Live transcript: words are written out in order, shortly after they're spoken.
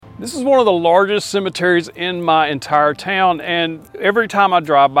This is one of the largest cemeteries in my entire town, and every time I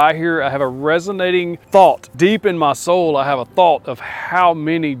drive by here, I have a resonating thought. Deep in my soul, I have a thought of how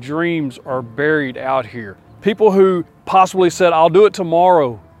many dreams are buried out here. People who possibly said, I'll do it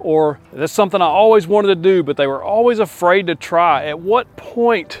tomorrow, or that's something I always wanted to do, but they were always afraid to try. At what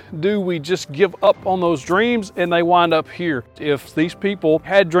point do we just give up on those dreams and they wind up here? If these people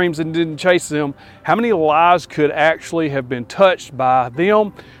had dreams and didn't chase them, how many lives could actually have been touched by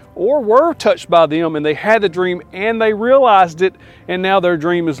them, or were touched by them, and they had the dream and they realized it, and now their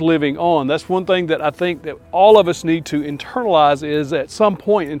dream is living on? That's one thing that I think that all of us need to internalize, is at some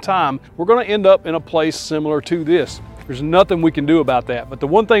point in time, we're going to end up in a place similar to this. There's nothing we can do about that. But the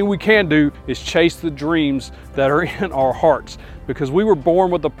one thing we can do is chase the dreams that are in our hearts, because we were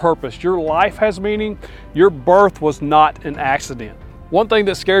born with a purpose. Your life has meaning. Your birth was not an accident. One thing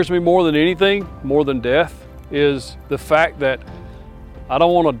that scares me more than anything, more than death, is the fact that I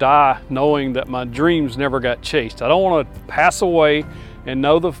don't want to die knowing that my dreams never got chased. I don't want to pass away and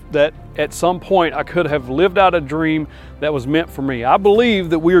know that at some point I could have lived out a dream that was meant for me. I believe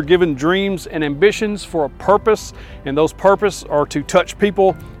that we are given dreams and ambitions for a purpose, and those purposes are to touch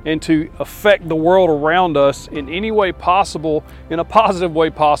people and to affect the world around us in any way possible, in a positive way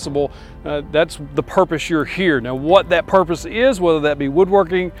possible. That's the purpose you're here. Now, what that purpose is, whether that be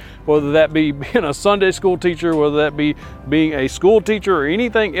woodworking, whether that be being a Sunday school teacher, whether that be being a school teacher, or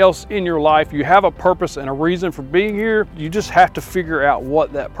anything else in your life, you have a purpose and a reason for being here. You just have to figure out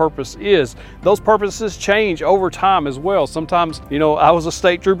what that purpose is. Those purposes change over time as well. Sometimes, I was a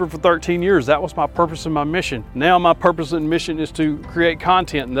state trooper for 13 years. That was my purpose and my mission. Now my purpose and mission is to create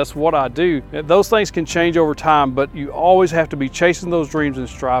content, and that's what I do. Those things can change over time, but you always have to be chasing those dreams and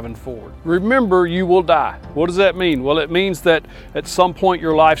striving forward. Remember, you will die. What does that mean? Well, it means that at some point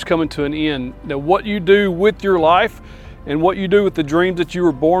your life's coming to an end. Now, what you do with your life and what you do with the dreams that you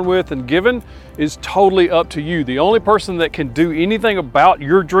were born with and given is totally up to you. The only person that can do anything about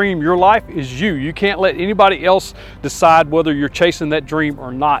your dream, your life, is you. You can't let anybody else decide whether you're chasing that dream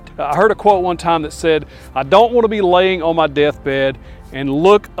or not. I heard a quote one time that said, I don't want to be laying on my deathbed and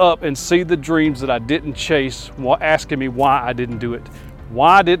look up and see the dreams that I didn't chase, asking me why I didn't do it.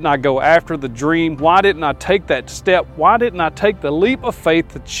 Why didn't I go after the dream? Why didn't I take that step? Why didn't I take the leap of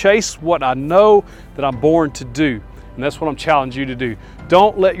faith to chase what I know that I'm born to do? And that's what I'm challenging you to do.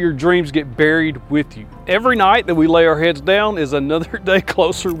 Don't let your dreams get buried with you. Every night that we lay our heads down is another day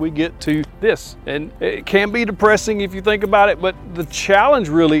closer we get to this. And it can be depressing if you think about it, but the challenge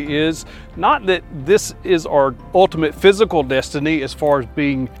really is not that this is our ultimate physical destiny as far as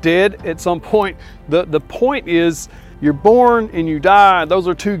being dead at some point. The point is, you're born and you die. Those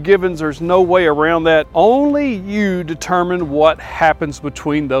are two givens. There's no way around that. Only you determine what happens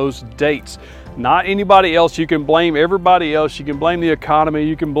between those dates. Not anybody else. You can blame everybody else. You can blame the economy.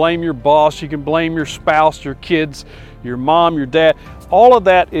 You can blame your boss. You can blame your spouse, your kids, your mom, your dad. All of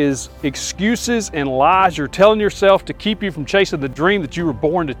that is excuses and lies you're telling yourself to keep you from chasing the dream that you were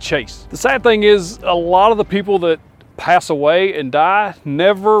born to chase. The sad thing is, a lot of the people that pass away and die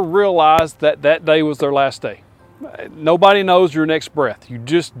never realize that that day was their last day. Nobody knows your next breath. You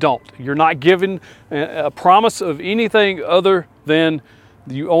just don't. You're not given a promise of anything other than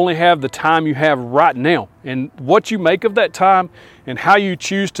you only have the time you have right now. And what you make of that time and how you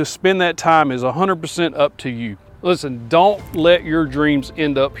choose to spend that time is 100% up to you. Listen, don't let your dreams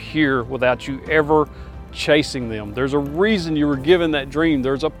end up here without you ever chasing them. There's a reason you were given that dream.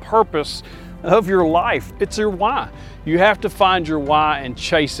 There's a purpose of your life. It's your why. You have to find your why and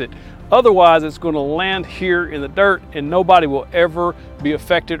chase it. Otherwise, it's going to land here in the dirt, and nobody will ever be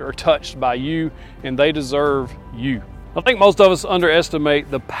affected or touched by you, and they deserve you. I think most of us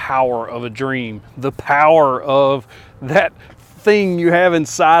underestimate the power of a dream, the power of that thing you have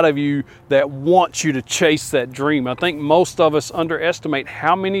inside of you that wants you to chase that dream. I think most of us underestimate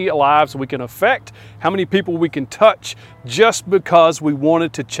how many lives we can affect, how many people we can touch just because we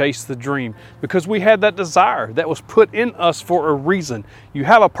wanted to chase the dream, because we had that desire that was put in us for a reason. You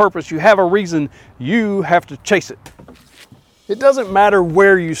have a purpose, you have a reason, you have to chase it. It doesn't matter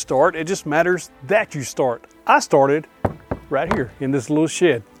where you start, it just matters that you start. I started right here in this little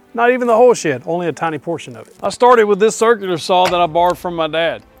shed. Not even the whole shed, only a tiny portion of it. I started with this circular saw that I borrowed from my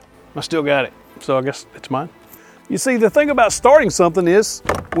dad. I still got it, so I guess it's mine. You see, the thing about starting something is,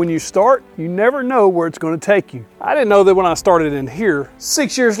 when you start, you never know where it's going to take you. I didn't know that when I started in here.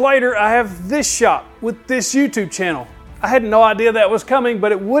 6 years later, I have this shop with this YouTube channel. I had no idea that was coming,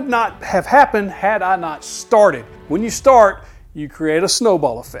 but it would not have happened had I not started. When you start, you create a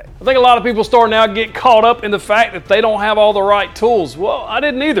snowball effect. I think a lot of people start now get caught up in the fact that they don't have all the right tools. Well, I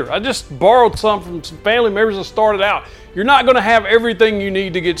didn't either. I just borrowed some from some family members and started out. You're not going to have everything you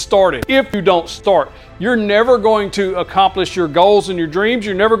need to get started if you don't start. You're never going to accomplish your goals and your dreams.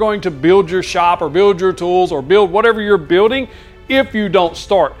 You're never going to build your shop or build your tools or build whatever you're building if you don't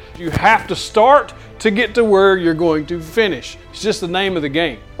start. You have to start to get to where you're going to finish. It's just the name of the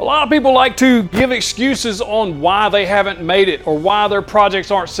game. A lot of people like to give excuses on why they haven't made it, or why their projects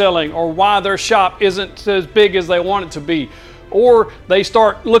aren't selling, or why their shop isn't as big as they want it to be. Or they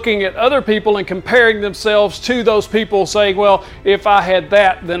start looking at other people and comparing themselves to those people, saying, well, if I had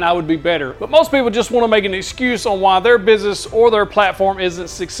that, then I would be better. But most people just want to make an excuse on why their business or their platform isn't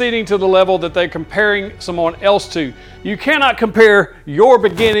succeeding to the level that they're comparing someone else to. You cannot compare your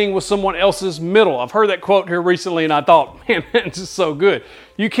beginning with someone else's middle. I've heard that quote here recently and I thought, man, that's just so good.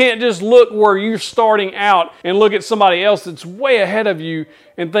 You can't just look where you're starting out and look at somebody else that's way ahead of you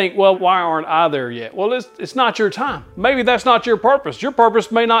and think, well, why aren't I there yet? Well, it's not your time. Maybe that's not your purpose. Your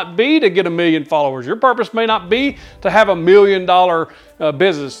purpose may not be to get 1 million followers. Your purpose may not be to have $1 million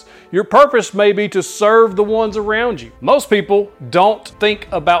business. Your purpose may be to serve the ones around you. Most people don't think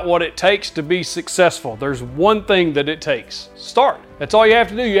about what it takes to be successful. There's one thing that it takes. Start. That's all you have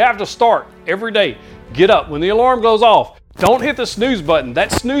to do. You have to start every day. Get up. When the alarm goes off, don't hit the snooze button.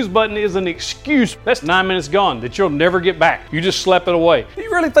 That snooze button is an excuse. That's 9 minutes gone that you'll never get back. You just slept it away. Do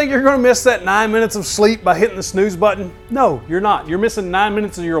you really think you're going to miss that 9 minutes of sleep by hitting the snooze button? No, you're not. You're missing 9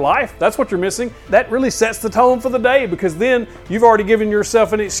 minutes of your life. That's what you're missing. That really sets the tone for the day, because then you've already given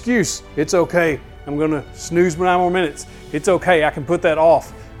yourself an excuse. It's okay. I'm going to snooze 9 more minutes. It's okay. I can put that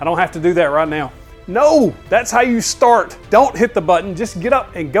off. I don't have to do that right now. No, that's how you start. Don't hit the button. Just get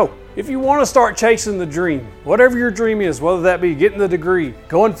up and go. If you want to start chasing the dream, whatever your dream is, whether that be getting the degree,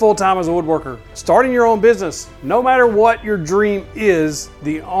 going full-time as a woodworker, starting your own business, no matter what your dream is,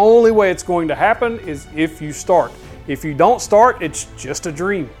 the only way it's going to happen is if you start. If you don't start, it's just a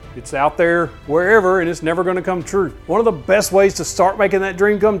dream. It's out there wherever and it's never going to come true. One of the best ways to start making that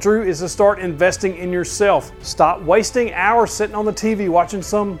dream come true is to start investing in yourself. Stop wasting hours sitting on the TV watching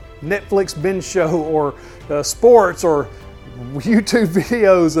some Netflix binge show or sports or YouTube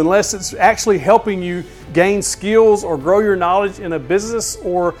videos unless it's actually helping you gain skills or grow your knowledge in a business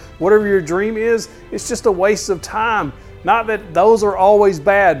or whatever your dream is. It's just a waste of time. Not that those are always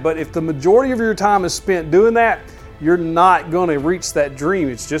bad, but if the majority of your time is spent doing that, you're not going to reach that dream.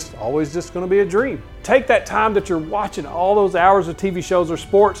 It's just always just going to be a dream. Take that time that you're watching all those hours of TV shows or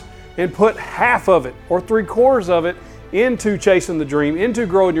sports and put half of it or 3/4 of it into chasing the dream, into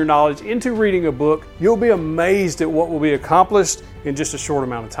growing your knowledge, into reading a book. You'll be amazed at what will be accomplished in just a short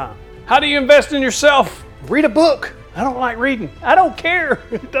amount of time. How do you invest in yourself? Read a book. I don't like reading. I don't care.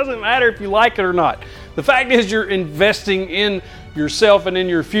 It doesn't matter if you like it or not. The fact is you're investing in yourself and in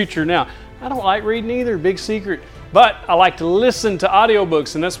your future. Now, I don't like reading either, big secret. But I like to listen to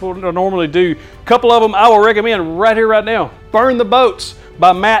audiobooks, and that's what I normally do. A couple of them I will recommend right here, right now. Burn the Boats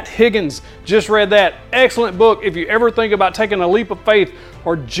by Matt Higgins. Just read that. Excellent book if you ever think about taking a leap of faith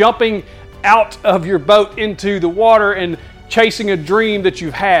or jumping out of your boat into the water and chasing a dream that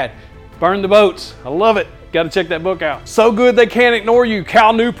you've had. Burn the Boats. I love it. Got to check that book out. So Good They Can't Ignore You,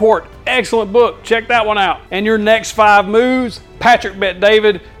 Cal Newport. Excellent book. Check that one out. And Your Next 5 Moves, Patrick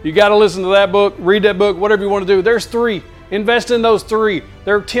Bet-David. You got to listen to that book, read that book, whatever you want to do. There's 3. Invest in those 3.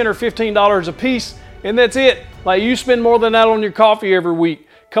 They're $10 or $15 a piece, and that's it. Like, you spend more than that on your coffee every week.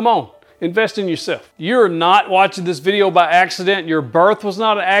 Come on. Invest in yourself. You're not watching this video by accident. Your birth was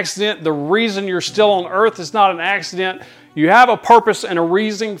not an accident. The reason you're still on earth is not an accident. You have a purpose and a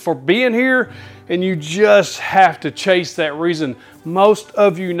reason for being here, and you just have to chase that reason. Most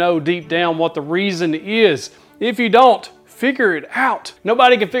of you know deep down what the reason is. If you don't, figure it out.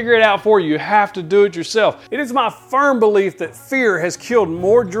 Nobody can figure it out for you. You have to do it yourself. It is my firm belief that fear has killed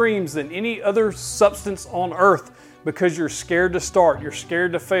more dreams than any other substance on earth, because you're scared to start. You're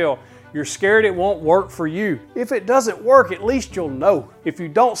scared to fail. You're scared it won't work for you. If it doesn't work, at least you'll know. If you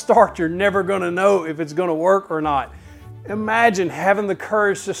don't start, you're never going to know if it's going to work or not. Imagine having the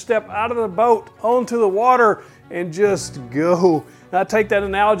courage to step out of the boat onto the water and just go. And I take that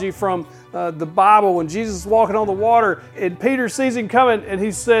analogy from the Bible when Jesus is walking on the water and Peter sees him coming and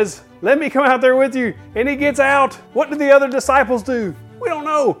he says, "Let me come out there with you." And he gets out. What did the other disciples do? We don't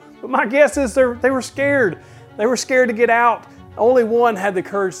know. But my guess is they were scared. They were scared to get out. Only one had the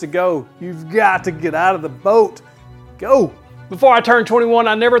courage to go. You've got to get out of the boat. Go. Before I turned 21,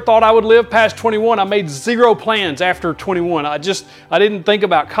 I never thought I would live past 21. I made zero plans after 21. I didn't think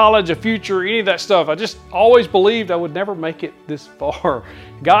about college, a future, any of that stuff. I just always believed I would never make it this far.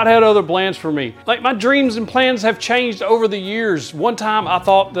 God had other plans for me. Like, my dreams and plans have changed over the years. One time I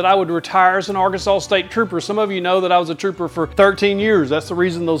thought that I would retire as an Arkansas State Trooper. Some of you know that I was a trooper for 13 years. That's the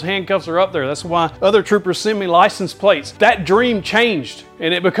reason those handcuffs are up there. That's why other troopers send me license plates. That dream changed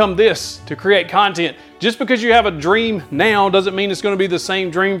and it became this, to create content. Just because you have a dream now doesn't mean it's going to be the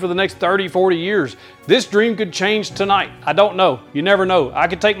same dream for the next 30, 40 years. This dream could change tonight. I don't know. You never know. I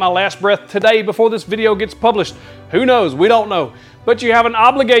could take my last breath today before this video gets published. Who knows? We don't know. But you have an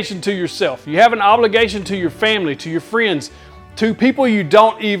obligation to yourself. You have an obligation to your family, to your friends, to people you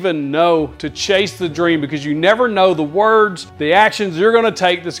don't even know, to chase the dream, because you never know the words, the actions you're going to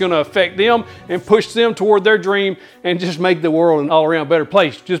take that's going to affect them and push them toward their dream and just make the world an all-around better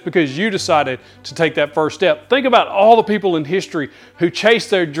place just because you decided to take that first step. Think about all the people in history who chased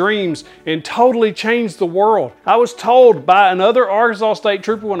their dreams and totally changed the world. I was told by another Arkansas State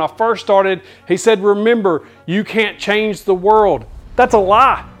Trooper when I first started, he said, "Remember, you can't change the world." That's a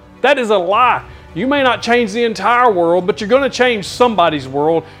lie. That is a lie. You may not change the entire world, but you're going to change somebody's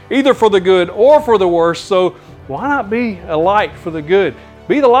world, either for the good or for the worse. So why not be a light for the good?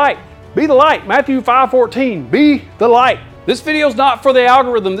 Be the light. Be the light. Matthew 5:14. Be the light. This video is not for the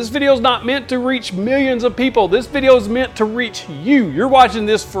algorithm. This video is not meant to reach millions of people. This video is meant to reach you. You're watching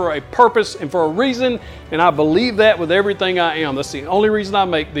this for a purpose and for a reason, and I believe that with everything I am. That's the only reason I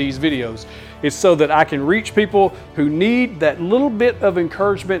make these videos. It's so that I can reach people who need that little bit of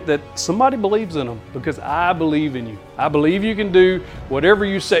encouragement that somebody believes in them, because I believe in you. I believe you can do whatever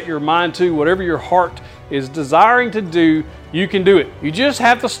you set your mind to, whatever your heart is desiring to do, you can do it. You just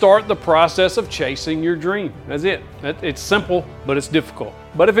have to start the process of chasing your dream. That's it. It's simple, but it's difficult.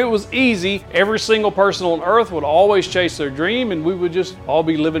 But if it was easy, every single person on earth would always chase their dream and we would just all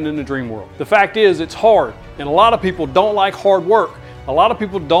be living in the dream world. The fact is, it's hard, and a lot of people don't like hard work. A lot of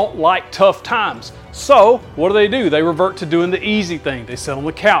people don't like tough times. So what do? They revert to doing the easy thing. They sit on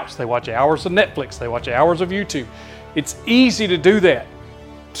the couch. They watch hours of Netflix. They watch hours of YouTube. It's easy to do that.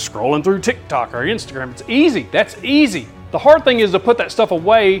 Scrolling through TikTok or Instagram. It's easy. That's easy. The hard thing is to put that stuff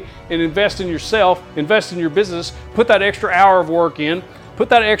away and invest in yourself, invest in your business, put that extra hour of work in, put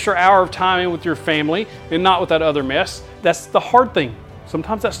that extra hour of time in with your family and not with that other mess. That's the hard thing.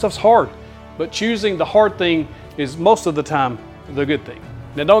 Sometimes that stuff's hard, but choosing the hard thing is most of the time the good thing.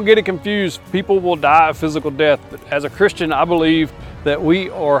 Now, don't get it confused. People will die a physical death, but as a Christian, I believe that we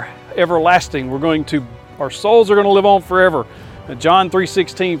are everlasting. Our souls are going to live on forever. John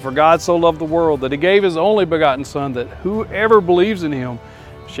 3:16, "For God so loved the world that he gave his only begotten Son, that whoever believes in him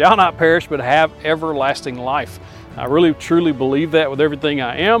shall not perish but have everlasting life." I really truly believe that with everything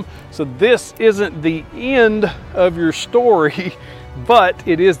I am. So this isn't the end of your story, but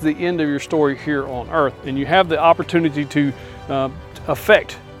it is the end of your story here on earth, and you have the opportunity to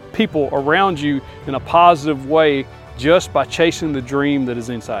affect people around you in a positive way just by chasing the dream that is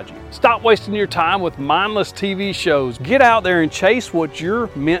inside you. Stop wasting your time with mindless TV shows. Get out there and chase what you're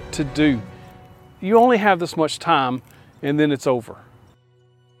meant to do. You only have this much time, and then it's over.